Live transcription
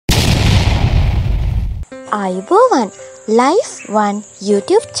ආයුබෝවන් Life 1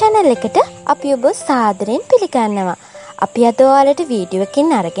 YouTube channel එකට අපි ඔබ සාදරයෙන් පිළිගන්නවා. අපි අද ඔයාලට වීඩියෝ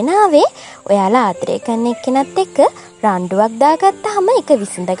එකකින් අරගෙන ආවේ ඔයාලා ආදරය කරන එක්කෙනත් එක්ක රණ්ඩුවක් දාගත්තාම ඒක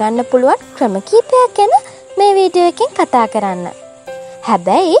විසඳ ගන්න පුළුවන් ක්‍රම කීපයක් ගැන මේ වීඩියෝ එකෙන් කතා කරන්න.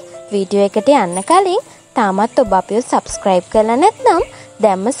 හැබැයි වීඩියෝ එකට යන්න කලින් තාමත් ඔබ අපිව subscribe කරලා නැත්නම්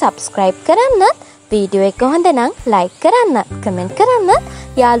දැන්ම subscribe කරන්නත්, වීඩියෝ එක හොඳ නම් like කරන්න, comment කරන්න,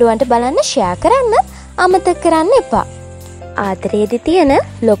 යාළුවන්ට බලන්න share කරන්න අමතක කරන්න එපා. ආදරයේදී තියෙන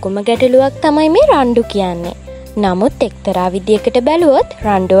ලොකුම ගැටලුවක් තමයි මේ රණ්ඩු කියන්නේ. නමුත් එක්තරා විදියකට බැලුවොත්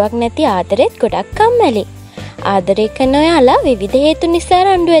රණ්ඩුවක් නැති ආදරෙත් ගොඩක් කම්මැලි. ආදරය කරන ඔයාලා විවිධ හේතු නිසා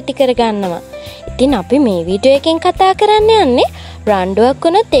රණ්ඩු ඇති කරගන්නවා. ඉතින් අපි මේ වීඩියෝ එකෙන් කතා කරන්න යන්නේ රණ්ඩුවක්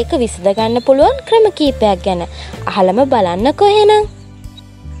වුණොත් ඒක විසඳ ගන්න පුළුවන් ක්‍රම කීපයක් ගැන. අහලම බලන්නකෝ එහෙනම්.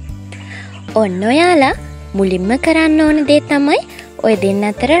 ඔන්න ඔයාලා මුලින්ම කරන්න ඕන දේ තමයි ඔය දෙන්න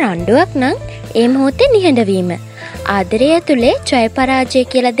අතර රණ්ඩුවක් නම් ඒ මොහොතේ නිහඬ වීම. ආදරය ඇතුලේ ජය පරාජය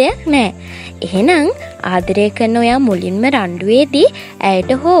කියලා දෙයක් නැහැ. එහෙනම් ආදරය කරන ඔයා මුලින්ම රණ්ඩුවේදී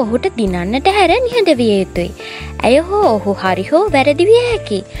ඇයට හෝ ඔහුට දිනන්නට හැර නිහඬ විය යුතුයි. ඇය හෝ ඔහු හරි හෝ වැරදි විය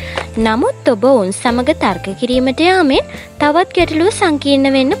හැකියි. නමුත් ඔබ උන් සමග තර්ක කිරීමට යාමෙන් තවත් ගැටලුව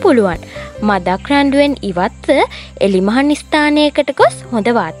සංකීර්ණ වෙන්න පුළුවන්. මදක් රණ්ඩුවෙන් ඉවත්ව එලිමහන් ස්ථානයකට ගොස්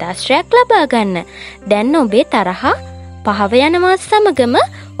හොඳ වාතාශ්‍රයක් ලබා ගන්න. දැන් ඔබේ තරහා පහව යනවා සමගම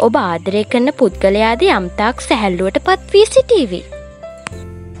ඔබ ආදරය කරන පුද්ගලයාද යම්තාක් සැහැල්ලුවට පත් වී සිටීවි.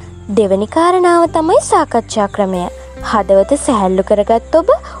 දෙවැනි කාරණාව තමයි සාකච්ඡා ක්‍රමය. හදවත සැහැල්ලු කරගත්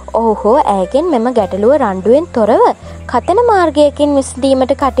ඔබ ඔහු හෝ ඇයගෙන් මෙම ගැටලුව රණ්ඩුවෙන් තොරව කතන මාර්ගයකින්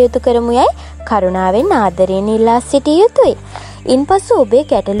විසඳීමට කටයුතු කරමු යයි කරුණාවෙන් ආදරයෙන් ඉල්ලා සිටිය යුතුයි. ඉන්පසු ඔබේ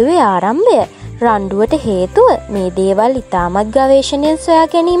ගැටලුවේ ආරම්භය රණ්ඩුවට හේතුව මේ දේවල් ඉතාමත් ගවේෂණයෙන්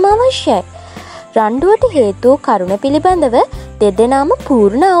සොයා ගැනීම අවශ්‍යයි. රණ්ඩුවට හේතු කරුණ පිළිබඳව දෙදෙනාම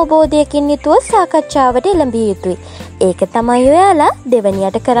පූර්ණ අවබෝධයකින් යුතුව සාකච්ඡාවට එළඹිය යුතුයි. ඒක තමයි ඔයාලා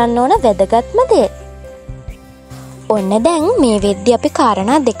දෙවැනියට කරන්න ඕන වැදගත්ම දේ. ඔන්න දැන් මේ වෙද්දි අපි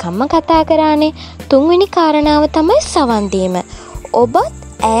කාරණා දෙකක්ම කතා කරානේ. තුන්වෙනි කාරණාව තමයි සවන් දීම. ඔබත්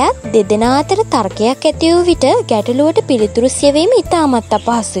ඇයත් දෙදෙනා අතර තර්කයක් ඇති වූ විට ගැටලුවට පිළිතුරු සියවීම ඉතාමත්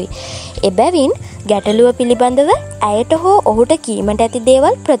අපහසුයි. එබැවින් ගැටලුව පිළිබඳව ඇයට හෝ ඔහුට කීමට ඇති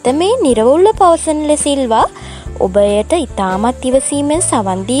දේවල් ප්‍රථමයෙන් නිර්වුල්ව පවසන ලෙස ඉල්වා ඔබයට ඉතාමත් ඉවසීමෙන්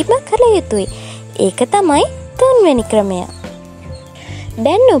සවන් දීම කළ යුතුයි. ඒක තමයි තුන්වෙනි ක්‍රමය.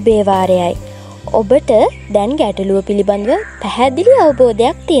 දැන් ඔබේ වාරයයි. ඔබට දැන් ගැටලුව පිළිබඳව පැහැදිලි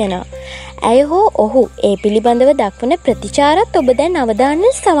අවබෝධයක් තියෙනවා. ඇය හෝ ඔහු ඒ පිළිබඳව දක්වන ප්‍රතිචාරත් ඔබ දැන්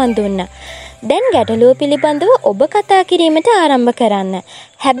අවධානයෙන් සවන් දුන්නා. දැන් ගැටලුව පිළිබඳව ඔබ කතා කිරීමට ආරම්භ කරන්න.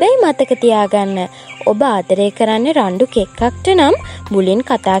 හැබැයි මතක තියාගන්න ඔබ ආදරය කරන්නේ රණ්ඩු කෙක්කක්ට නම් මුලින්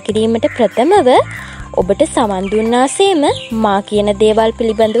කතා කිරීමට ප්‍රථමව ඔබට සවන් දුන්නාසේම මා කියන දේවල්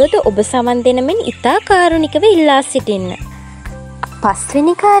පිළිබඳවද ඔබ සවන් දෙන මෙන් ඉතා කාරුණිකව ඉල්ලා සිටින්න.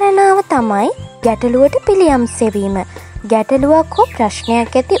 පස්වෙනි කාරණාව තමයි ගැටලුවට පිළියම් සෙවීම. ගැටලුවක් හෝ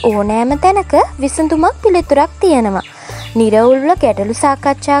ප්‍රශ්නයක් ඇති ඕනෑම තැනක විසඳුමක් පිළිතුරක් තියෙනවා. නිරවුල්ව ගැටලු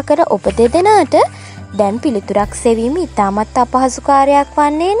සාකච්ඡා කර ඔබ දෙදෙනාට දැන් පිළිතුරක් සෙවීම ඉතාමත් අපහසු කාර්යයක්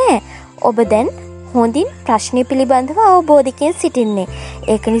වන්නේ නැහැ. ඔබ දැන් හොඳින් ප්‍රශ්නේ පිළිබඳව අවබෝධයකින් සිටින්නේ.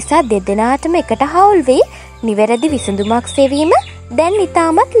 ඒක නිසා දෙදෙනාටම එකට හවුල් වී නිවැරදි විසඳුමක් සෙවීම දැන්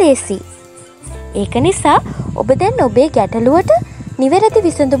ඉතාමත් ලේසි. ඒක නිසා ඔබ දැන් ඔබේ ගැටලුවට නිවැරදි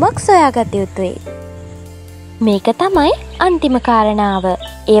විසඳුමක් සොයාගත යුතුයි. මේක තමයි අන්තිම කාරණාව.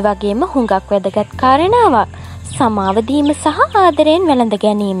 ඒ වගේම හුඟක් වැදගත් කාරණාවක්. සමාව දීම සහ ආදරයෙන් වැළඳ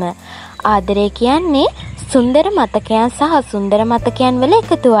ගැනීම. ආදරය කියන්නේ සුන්දර මතකයන් සහ සුන්දර මතකයන් වල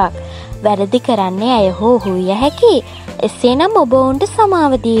එකතුවක්. වැරදි කරන්නේ අය හෝ ඔහු විය හැකියි. එසේනම් ඔබ ඔවුන්ට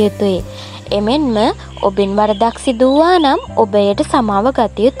සමාව දිය යුතුයි. එමෙන්ම ඔබෙන් වරදක් සිදු වුණා නම් ඔබ එයට සමාව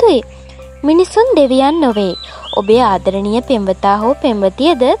ගත යුතුයි. මිනිසුන් දෙවියන් නොවේ. ඔබේ ආදරණීය පෙම්වතා හෝ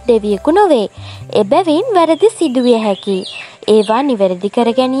පෙම්වතියද දෙවියෙකු නොවේ. එබැවින් වැරදි සිදුවිය හැකියි. ඒවා නිවැරදි කර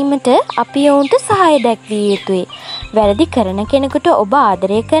ගැනීමට අපි ඔවුන්ට සහාය දැක්විය යුතුයි. වැරදි කරන කෙනෙකුට ඔබ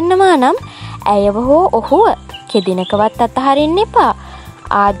ආදරය කරනවා නම් ඇයව හෝ ඔහුව කෙදිනකවත් අතහරින්න එපා.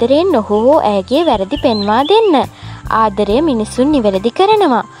 ආදරයෙන් ඔහු හෝ ඇයගේ වැරදි පෙන්වා දෙන්න. ආදරය මිනිසුන් නිවැරදි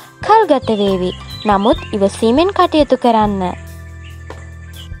කරනවා. කල්ගත වේවි. නමුත් ඉවසීමෙන් කටයුතු කරන්න.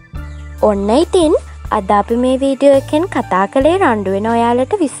 ඔන්න ඉතින් අද අපි මේ වීඩියෝ එකෙන් කතා කළේ රණ්ඩුවෙන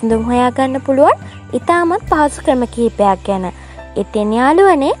ඔයාලට විසඳුම් හොයාගන්න පුළුවන් ඉතාමත් පහසු ක්‍රම කිහිපයක් ගැන. ඉතින්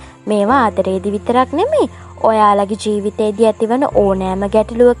යාළුවනේ මේවා ආදරයේදී විතරක් නෙමෙයි ඔයාලගේ ජීවිතේදී ඇතිවන ඕනෑම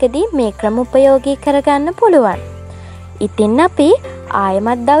ගැටලුවකදී මේ ක්‍රම උපයෝගී කරගන්න පුළුවන්. ඉතින් අපි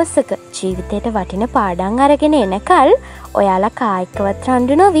ආයෙමත් දවසක ජීවිතේට වටින පාඩම් අරගෙන එනකල් ඔයාලා කායිකවත්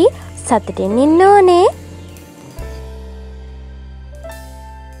රණ්ඩු නොවි සතුටින් ඉන්න ඕනේ.